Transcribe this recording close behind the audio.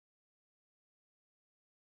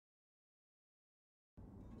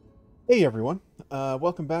Hey everyone,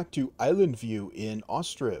 welcome back to Island View in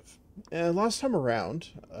Ostriv. Last time around,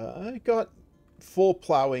 I got full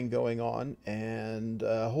plowing going on, and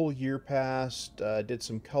a whole year passed. Did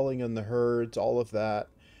some culling on the herds, all of that.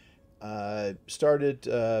 Started,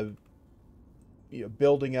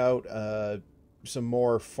 building out some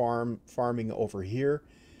more farming over here,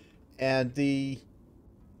 and the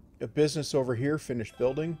business over here finished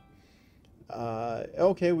building.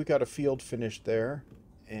 Okay, we got a field finished there.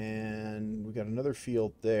 And we got another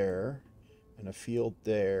field there. And a field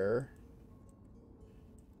there.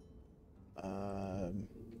 Um,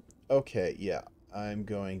 okay, yeah. I'm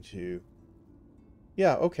going to...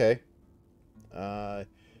 Yeah, okay. Uh,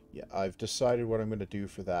 yeah, I've decided what I'm going to do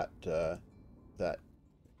for that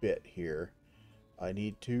bit here. I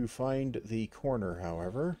need to find the corner,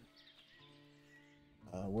 however.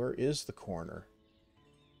 Where is the corner?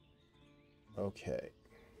 Okay.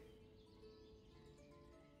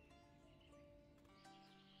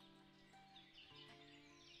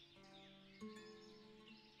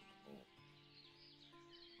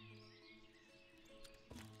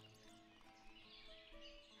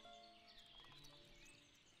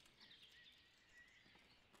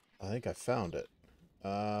 I think I found it.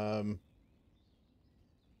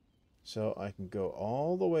 So I can go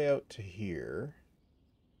all the way out to here.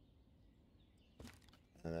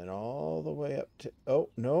 And then all the way up to... Oh,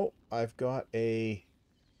 no. I've got a...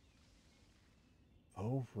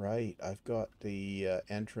 Oh, right. I've got the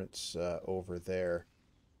entrance over there.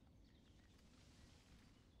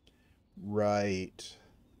 Right.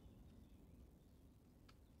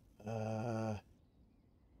 Uh...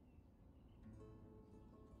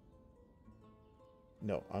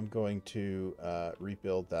 No, I'm going to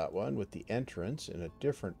rebuild that one with the entrance in a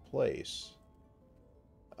different place.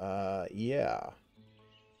 Yeah.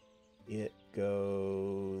 It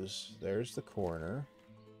goes... There's the corner.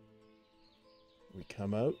 We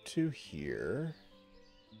come out to here.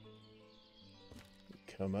 We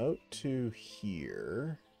come out to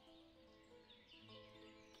here.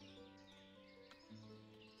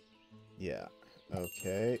 Yeah.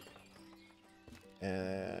 Okay.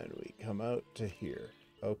 And we come out to here.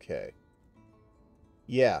 Okay.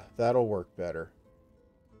 Yeah, that'll work better.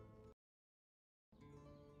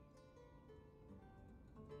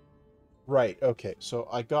 Right, okay. So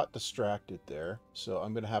I got distracted there. So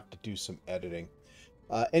I'm going to have to do some editing.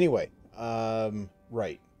 Anyway,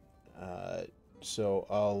 right. Uh, so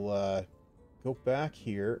I'll go back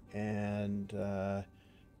here and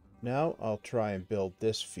now I'll try and build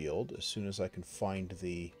this field as soon as I can find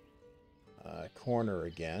the corner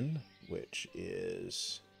again, which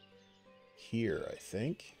is here, I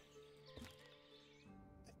think.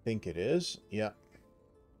 I think it is. Yeah.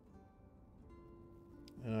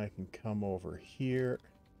 And I can come over here.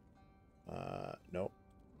 Nope.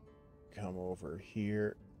 Come over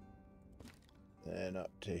here. Then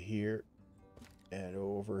up to here. And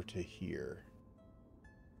over to here.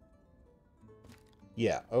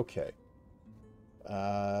 Yeah, okay.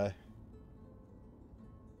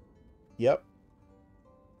 Yep.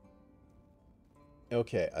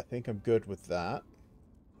 Okay, I think I'm good with that.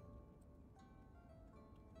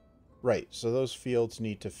 Right, so those fields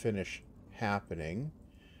need to finish happening.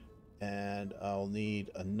 And I'll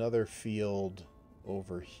need another field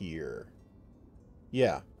over here.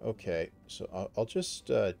 Yeah, okay. So I'll just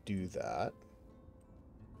do that.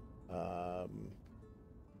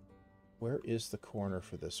 Where is the corner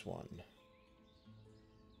for this one?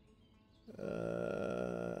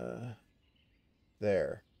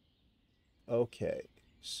 There. Okay.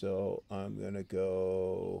 So I'm going to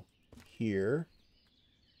go here.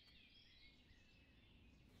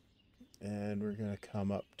 And we're going to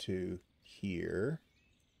come up to here.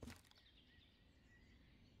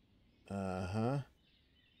 Uh-huh.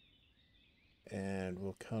 And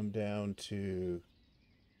we'll come down to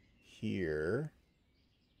here.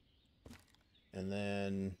 And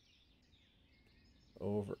then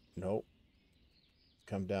over... Nope.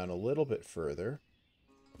 Come down a little bit further.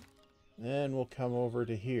 Then we'll come over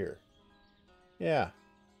to here. Yeah.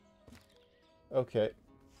 Okay.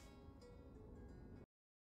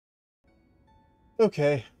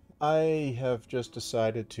 Okay. I have just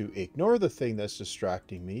decided to ignore the thing that's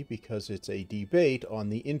distracting me because it's a debate on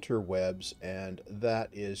the interwebs, and that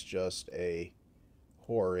is just a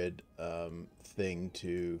horrid thing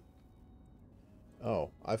to...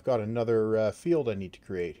 Oh, I've got another field I need to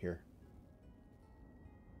create here.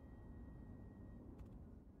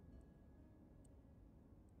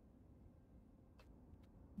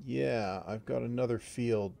 Yeah, I've got another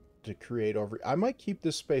field to create over... I might keep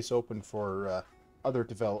this space open for other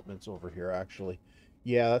developments over here, actually.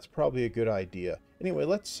 Yeah, that's probably a good idea. Anyway,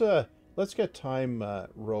 let's let's get time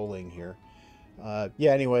rolling here.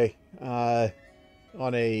 Yeah, anyway,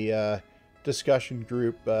 on a discussion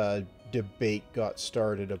group, debate got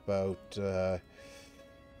started about uh,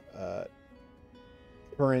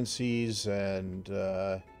 currencies and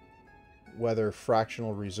whether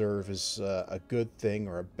fractional reserve is a good thing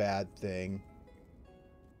or a bad thing.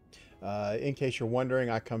 In case you're wondering,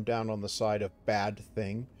 I come down on the side of bad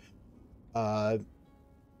thing. Uh,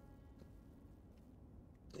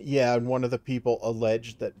 yeah, and one of the people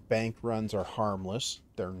alleged that bank runs are harmless.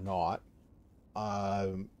 They're not.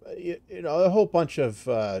 A whole bunch of,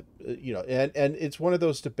 and it's one of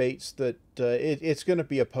those debates that it's going to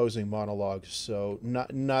be opposing monologues, so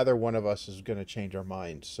neither one of us is going to change our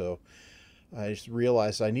minds. So I just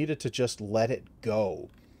realized I needed to just let it go.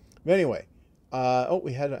 But anyway,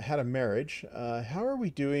 we had a marriage. How are we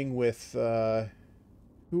doing with,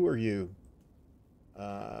 who are you?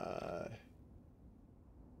 Uh,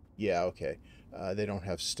 yeah, okay. They don't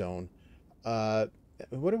have stone. Uh,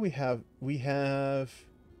 what do we have? We have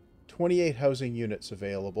 28 housing units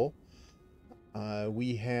available.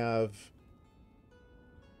 We have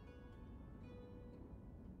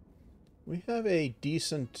a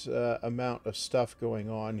decent amount of stuff going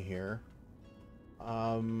on here.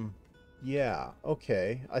 Yeah,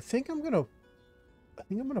 okay. I think I'm gonna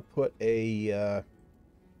put a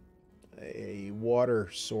water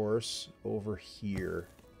source over here.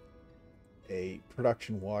 A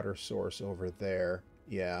production water source over there.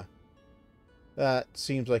 Yeah. That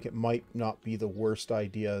seems like it might not be the worst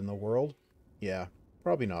idea in the world. Yeah,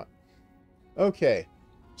 probably not. Okay.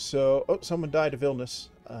 So, oh, someone died of illness.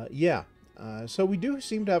 Yeah. So we do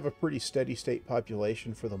seem to have a pretty steady state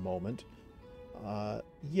population for the moment.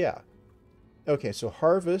 Yeah. Okay, so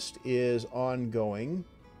harvest is ongoing.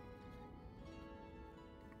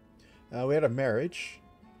 We had a marriage.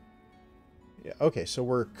 Yeah, okay, so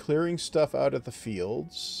we're clearing stuff out of the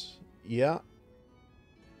fields. Yeah.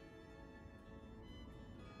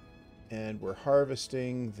 And we're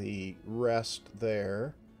harvesting the rest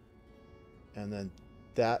there. And then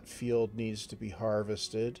that field needs to be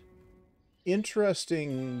harvested.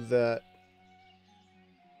 Interesting that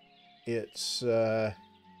it's, yeah,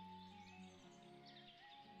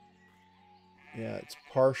 it's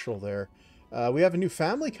partial there. We have a new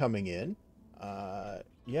family coming in.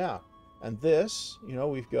 Yeah. And this,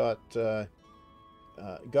 we've got a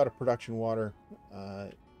production water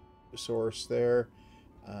source there.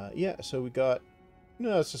 Yeah, so we got,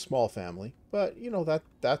 it's a small family, but,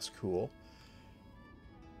 that's cool.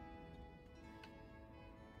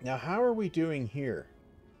 Now, how are we doing here?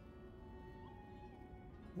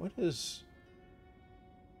 What is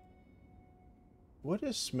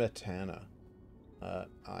smetana?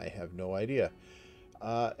 I have no idea.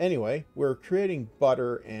 Anyway, we're creating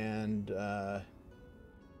butter and,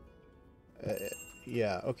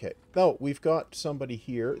 yeah, okay. Oh, we've got somebody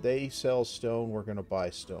here. They sell stone. We're going to buy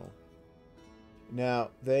stone. Now,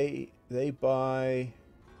 they buy,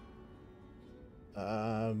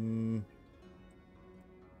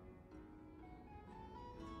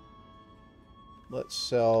 let's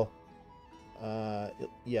sell,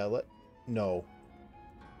 yeah, no,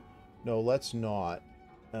 let's not.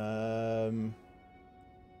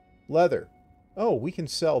 Leather. Oh, we can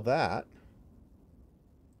sell that.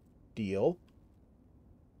 Deal.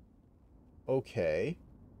 Okay.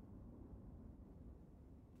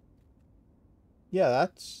 Yeah,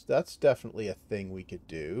 that's definitely a thing we could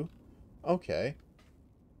do. Okay.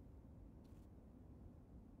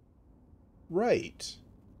 Right.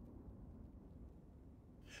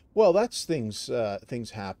 Well, that's things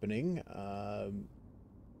happening.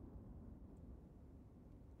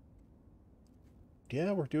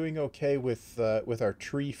 Yeah, we're doing okay with our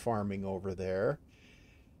tree farming over there.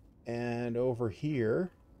 And over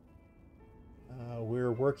here,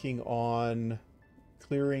 we're working on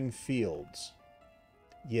clearing fields.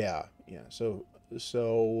 Yeah, yeah. So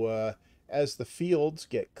as the fields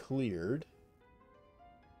get cleared,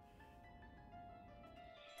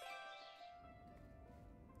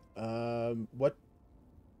 what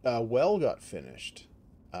well got finished?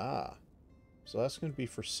 Ah, so that's going to be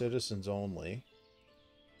for citizens only.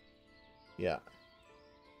 Yeah.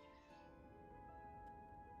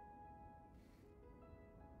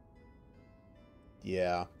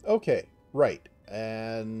 Yeah. Okay. Right.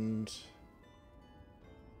 And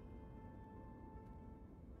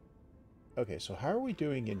okay, so how are we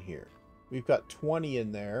doing in here? We've got 20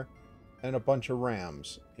 in there and a bunch of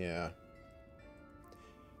rams. Yeah.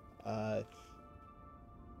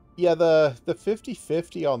 Yeah, the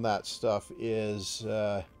 50-50 on that stuff is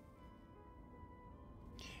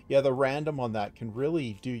yeah, the random on that can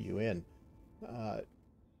really do you in.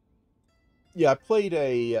 Yeah, I played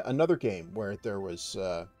another game where there was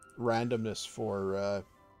randomness for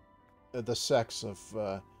the sex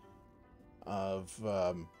of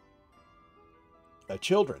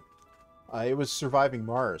children. It was Surviving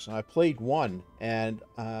Mars, and I played one, and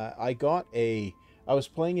I was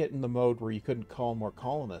playing it in the mode where you couldn't call more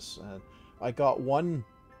colonists, and I got one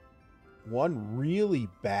really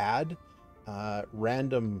bad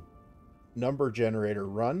random number generator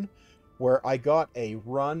run where I got a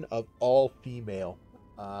run of all female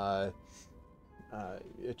uh, uh,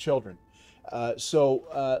 children.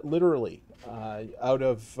 Literally, out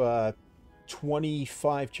of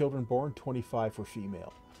 25 children born, 25 were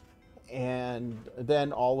female. And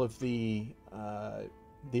then all of the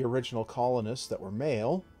original colonists that were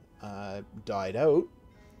male died out,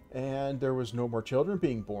 and there was no more children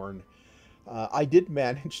being born. I did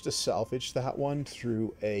manage to salvage that one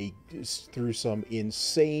through some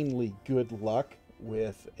insanely good luck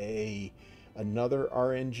with another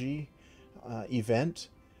RNG event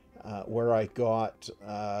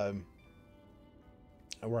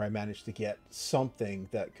where I managed to get something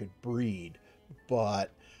that could breed,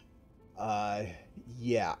 but uh,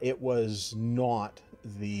 yeah, it was not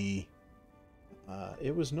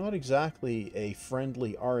exactly a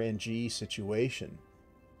friendly RNG situation.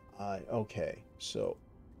 Okay, so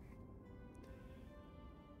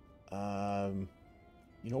um,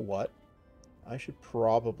 you know what? I should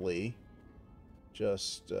probably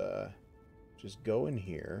just just go in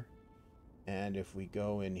here, and if we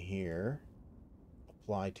go in here,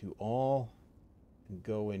 apply to all, and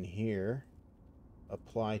go in here,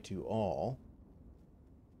 apply to all.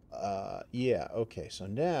 Yeah, okay, so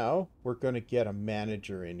now we're going to get a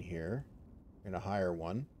manager in here. We're going to hire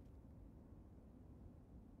one.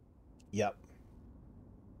 Yep.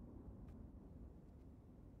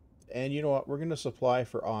 And you know what? We're going to supply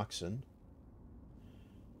for oxen.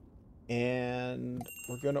 And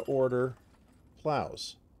we're going to order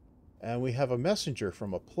plows. And we have a messenger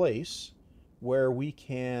from a place where we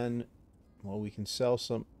can, well, we can sell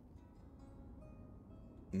some.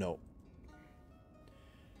 No.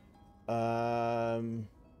 Um,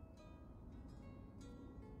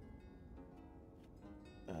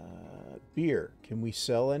 Beer. Can we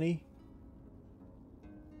sell any?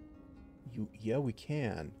 Yeah, we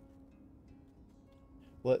can.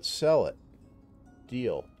 Let's sell it.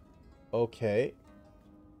 Deal. Okay.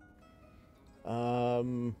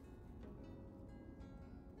 Um,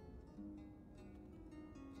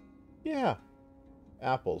 yeah.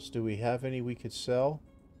 Apples. Do we have any we could sell?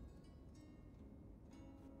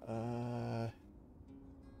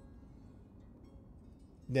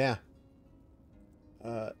 Nah.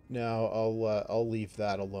 No, I'll leave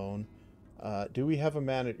that alone. Do we have a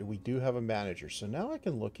manager? We do have a manager. So now I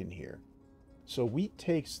can look in here. So wheat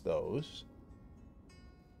takes those.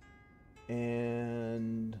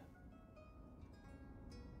 And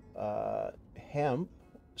hemp.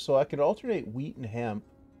 So I could alternate wheat and hemp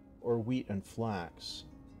or wheat and flax.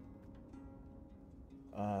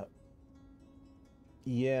 Uh,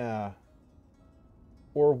 yeah.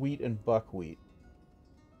 Or wheat and buckwheat.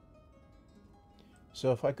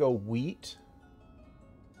 So if I go wheat,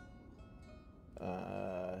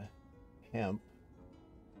 uh, hemp,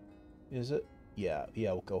 is it? Yeah,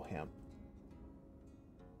 we'll go hemp.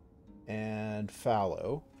 And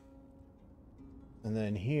fallow. And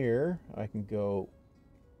then here, I can go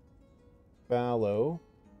fallow,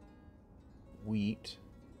 wheat,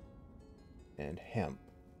 and hemp.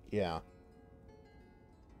 Yeah.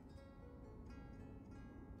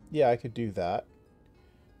 Yeah, I could do that.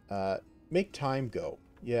 Make time go.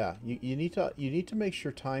 Yeah, you need to make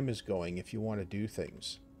sure time is going if you want to do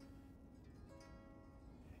things.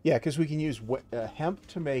 Yeah, because we can use hemp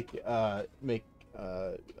to make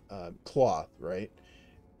cloth, right?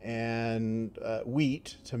 And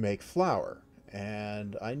wheat to make flour.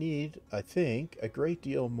 And I think, a great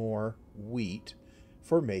deal more wheat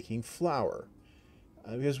for making flour.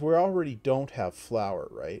 Because we already don't have flour,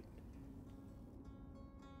 right?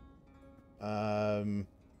 Um,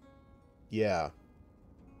 yeah.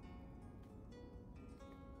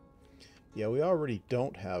 Yeah, we already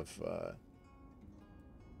don't have...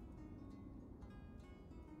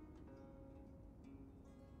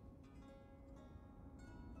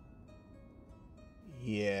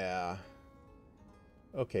 yeah.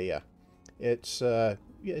 Okay, yeah. It's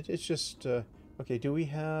just... okay, do we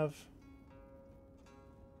have...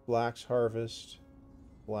 Flax harvest?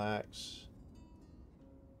 Flax...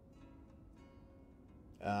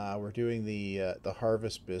 we're doing the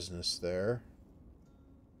harvest business there.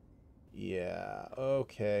 Yeah,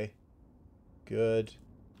 okay. Good.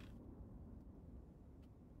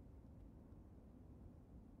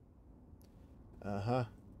 Uh-huh.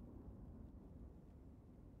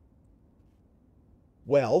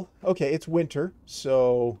 Well, okay, it's winter,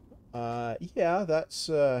 so yeah, that's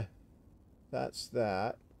that.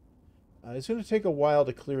 It's going to take a while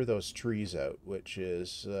to clear those trees out, which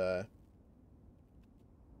is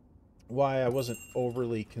why I wasn't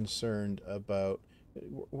overly concerned about.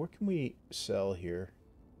 What can we sell here?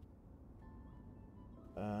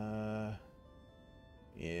 Uh,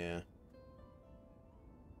 yeah.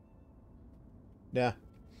 Nah.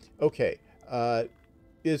 Okay.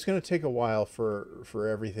 It's going to take a while for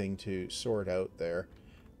everything to sort out there.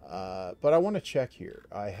 But I want to check here.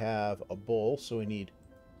 I have a bull, so we need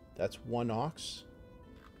that's one ox,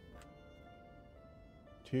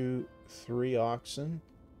 two, three oxen,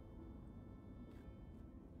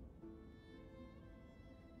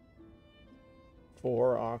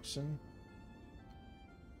 four oxen,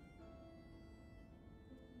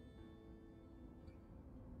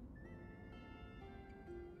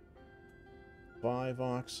 five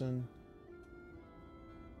oxen.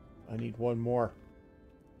 I need one more.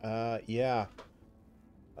 Yeah.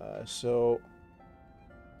 So,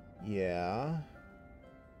 yeah.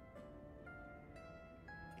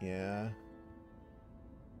 Yeah.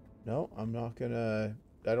 No, I'm not gonna...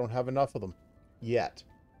 I don't have enough of them. Yet.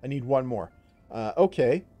 I need one more.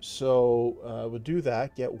 Okay, so we'll do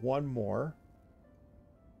that. Get one more.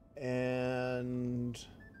 And...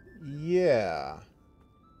 yeah.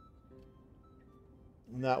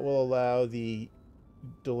 And that will allow the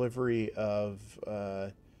delivery of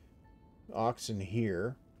oxen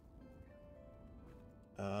here.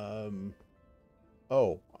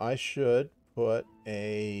 Oh, I should put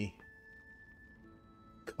a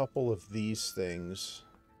couple of these things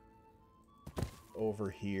over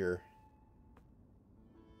here.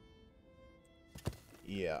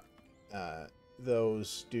 Yeah.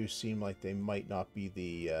 Those do seem like they might not be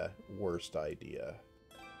the worst idea.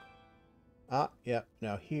 Ah, yeah.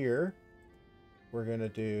 Now here, we're going to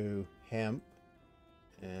do hemp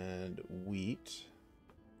and wheat.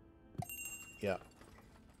 Yeah.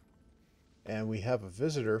 And we have a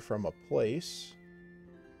visitor from a place.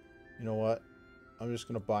 You know what? I'm just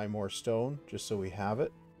going to buy more stone just so we have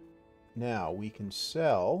it. Now, we can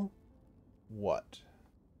sell what?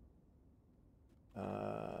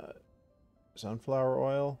 Sunflower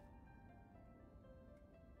oil?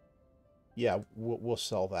 Yeah, we'll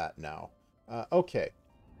sell that now. Okay.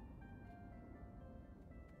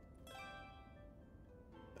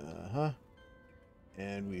 Uh-huh.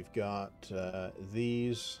 And we've got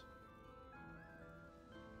these.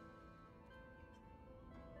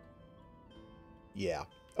 Yeah.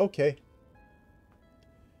 Okay.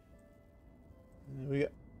 We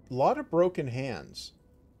got a lot of broken hands.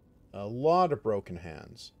 A lot of broken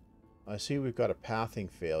hands. I see we've got a pathing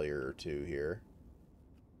failure or two here.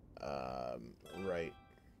 Right.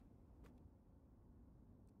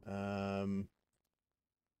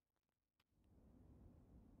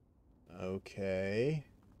 Okay.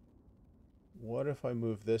 What if I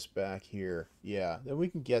move this back here? Yeah, then we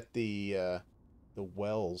can get the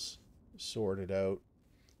wells sorted out.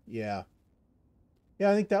 Yeah.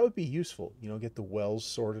 Yeah, I think that would be useful. You know, get the wells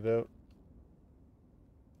sorted out.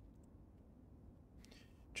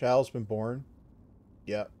 Child's been born.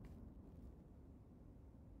 Yep.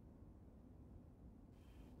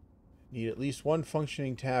 Need at least one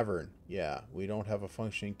functioning tavern. Yeah, we don't have a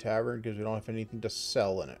functioning tavern because we don't have anything to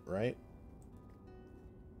sell in it, right?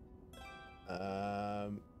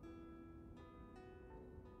 Um,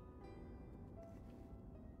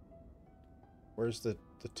 where's the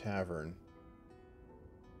tavern?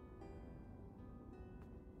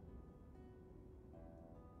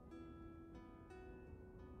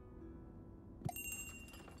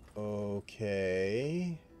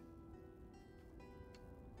 Okay.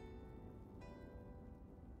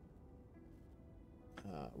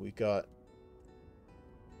 We got...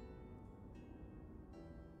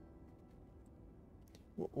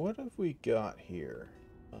 What have we got here?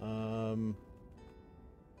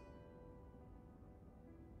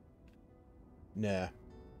 Nah.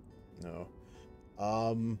 No.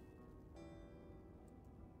 Um...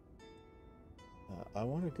 I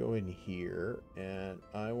want to go in here, and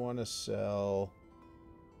I want to sell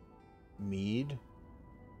mead.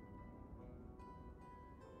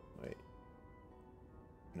 Wait.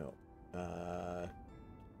 No.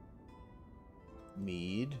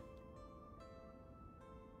 Mead.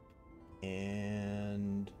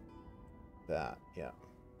 And that, yeah.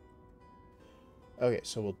 Okay,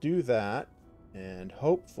 so we'll do that, and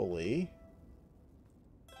hopefully...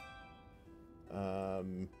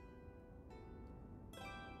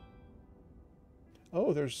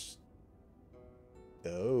 Oh, there's...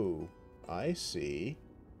 Oh. I see.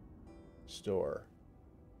 Store.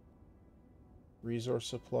 Resource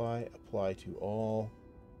supply, apply to all.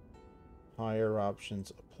 Higher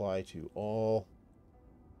options, apply to all.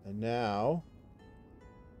 And now,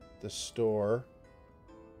 the store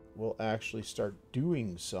will actually start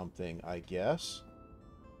doing something, I guess.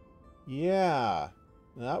 Yeah,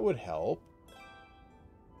 that would help.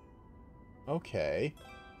 Okay.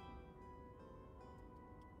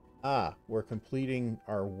 Ah, we're completing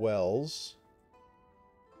our wells.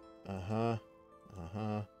 Uh-huh.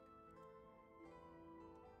 Uh-huh.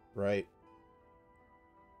 Right.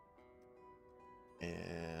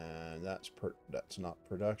 And that's not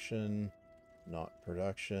production. Not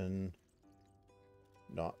production.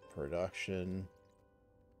 Not production.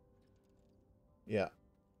 Yeah.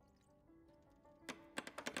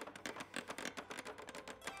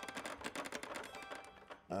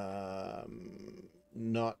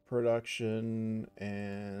 Not production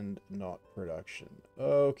and not production.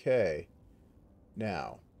 Okay.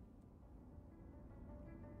 Now.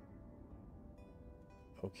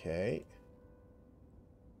 Okay.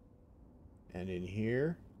 And in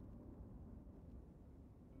here.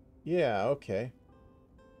 Yeah, okay.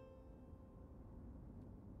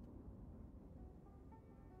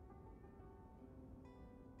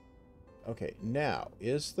 Okay, now,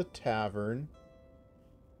 is the tavern...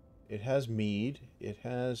 It has mead. It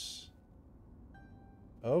has...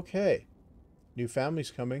 Okay. New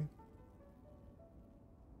family's coming.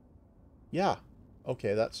 Yeah.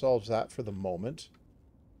 Okay, that solves that for the moment.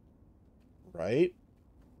 Right?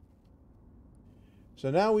 So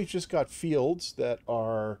now we've just got fields that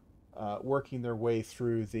are working their way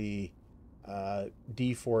through the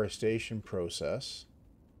deforestation process.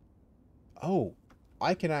 Oh,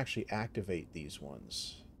 I can actually activate these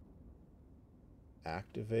ones.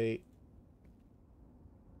 Activate.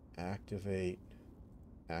 Activate.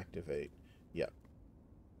 Activate. Yep.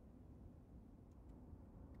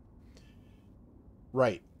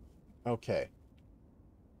 Right. Okay.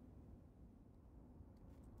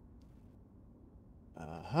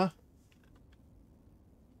 Uh-huh.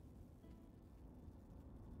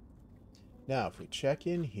 Now, if we check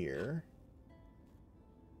in here...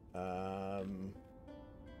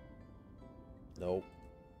 Nope.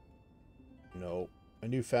 Nope. A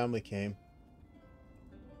new family came.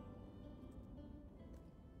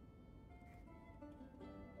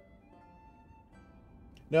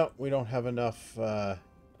 No, we don't have enough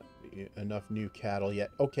enough new cattle yet.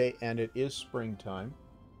 Okay, and it is springtime,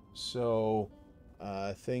 so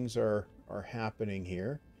things are happening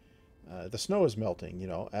here. The snow is melting, you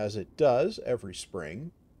know, as it does every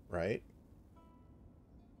spring, right?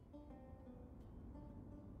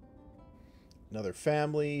 Another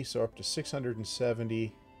family, so up to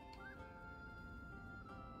 670.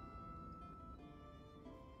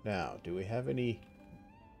 Now, do we have any...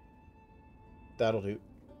 That'll do.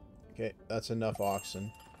 Okay, that's enough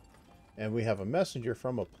oxen. And we have a messenger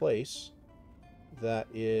from a place that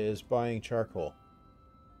is buying charcoal.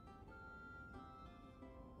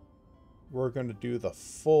 We're going to do the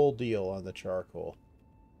full deal on the charcoal.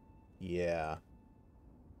 Yeah.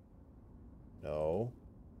 No.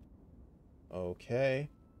 Okay.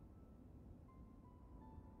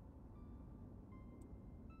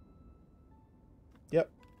 Yep.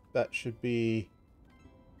 That should be...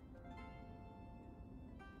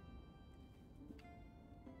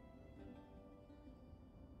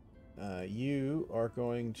 you are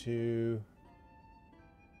going to...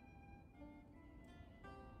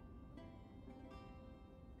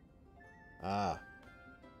 Ah.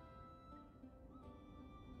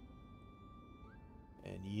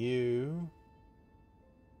 And you...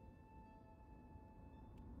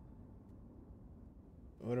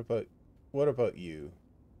 What about you?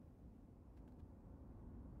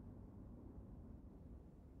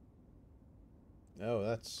 Oh,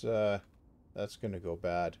 that's gonna go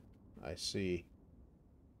bad. I see.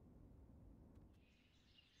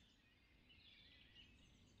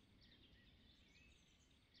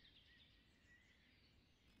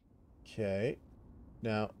 Okay.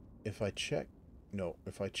 Now, if I check... No,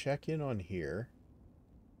 if I check in on here...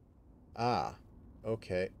 Ah.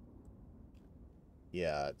 Okay.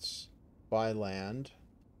 Yeah, it's buy land.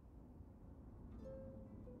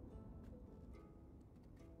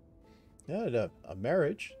 Yeah, a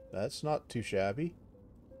marriage. That's not too shabby.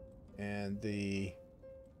 And the...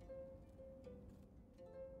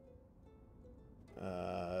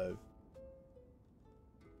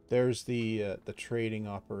 there's the trading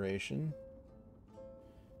operation.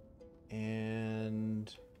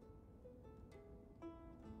 And...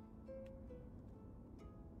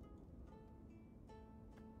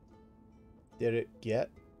 Did it get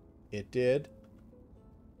It did.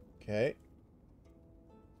 Okay.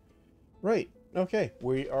 Right. Okay.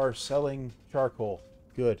 We are selling charcoal.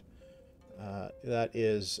 Good. That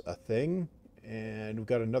is a thing. And we've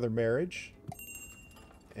got another marriage.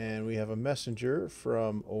 And we have a messenger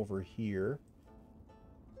from over here.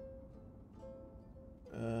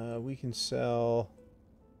 We can sell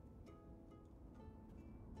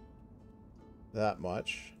that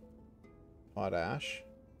much. Potash.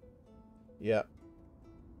 Yep.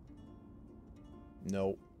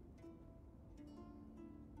 Nope.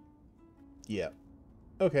 Yep.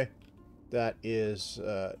 Okay. That is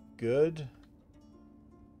good.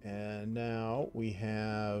 And now we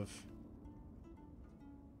have...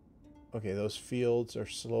 Okay, those fields are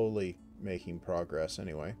slowly making progress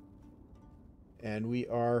anyway. And we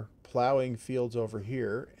are plowing fields over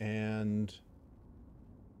here, and...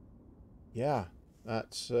 Yeah,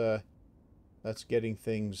 that's getting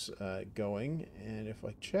things going. And if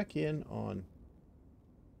I check in on...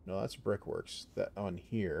 No, that's Brickworks. That on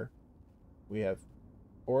here, we have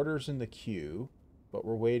orders in the queue, but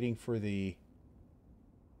we're waiting for the...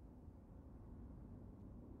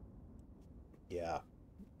 Yeah,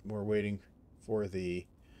 we're waiting for the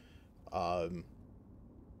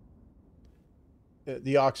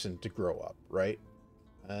oxen to grow up, right?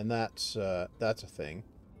 And that's a thing.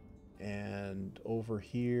 And over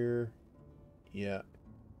here, yeah,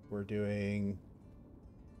 we're doing...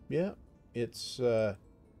 Yeah, it's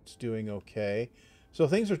doing okay. So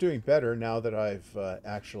things are doing better now that I've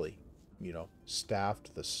actually, you know,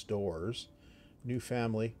 staffed the stores. New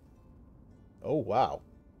family. Oh, wow.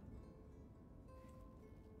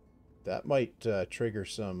 That might trigger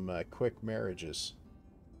some quick marriages.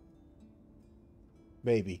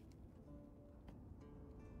 Maybe.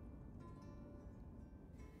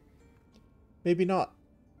 Maybe not.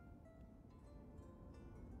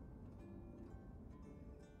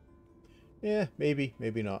 Yeah, maybe.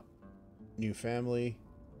 Maybe not. New family.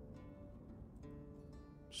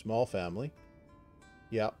 Small family.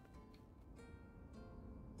 Yep.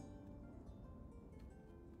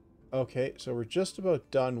 Okay, so we're just about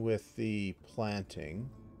done with the planting.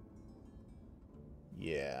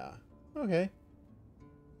 Yeah. Okay.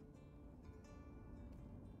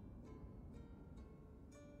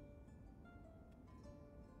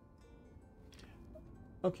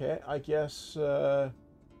 Okay, I guess, you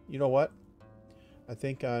know what? I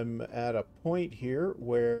think I'm at a point here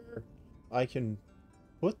where I can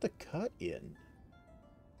put the cut in.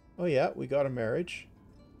 Oh yeah, we got a marriage.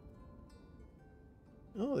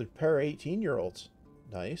 Oh, they're a pair of 18-year-olds.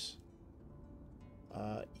 Nice.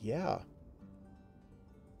 Yeah.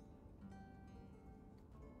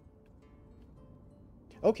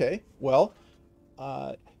 Okay, well,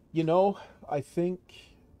 you know, I think,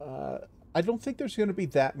 I don't think there's going to be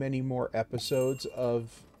that many more episodes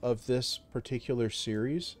of this particular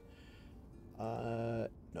series.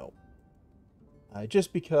 No.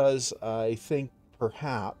 Just because I think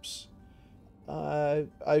perhaps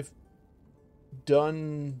I've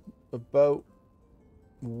done about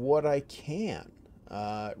what I can.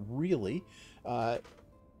 Really,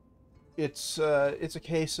 it's a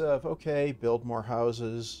case of, okay, build more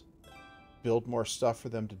houses, build more stuff for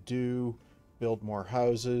them to do, build more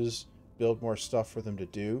houses, build more stuff for them to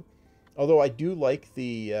do. Although I do like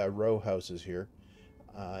the row houses here.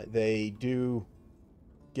 They do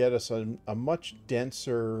get us a much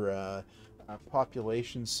denser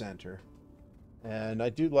population center. And I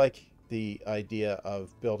do like the idea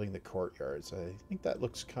of building the courtyards. I think that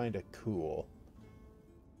looks kind of cool.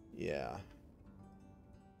 Yeah.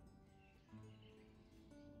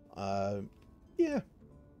 Yeah.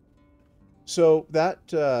 So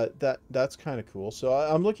that's kind of cool. So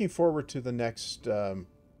I'm looking forward to the next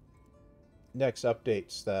next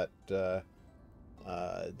updates that the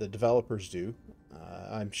developers do.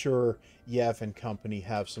 I'm sure Yev and company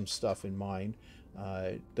have some stuff in mind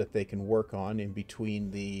that they can work on in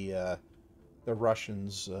between the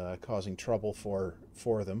Russians causing trouble for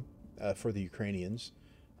them, for the Ukrainians.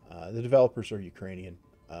 The developers are Ukrainian,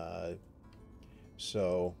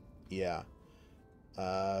 so yeah.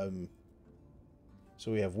 Um,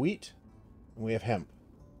 so we have wheat and we have hemp.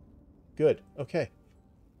 Good. Okay.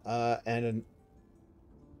 And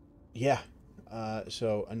yeah.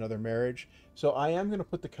 So another marriage. So I am going to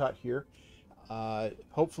put the cut here.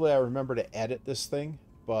 Hopefully I remember to edit this thing,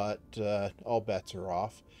 but all bets are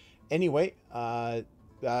off. Anyway,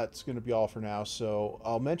 that's going to be all for now. So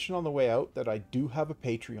I'll mention on the way out that I do have a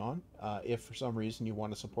Patreon. If for some reason you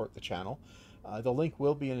want to support the channel, the link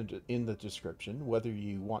will be in the description, whether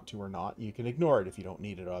you want to or not. You can ignore it if you don't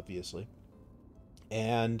need it, obviously.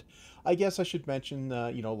 And I guess I should mention,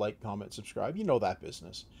 you know, like, comment, subscribe. You know that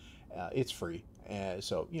business. It's free, and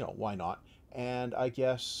so, why not? And I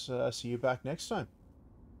guess see you back next time.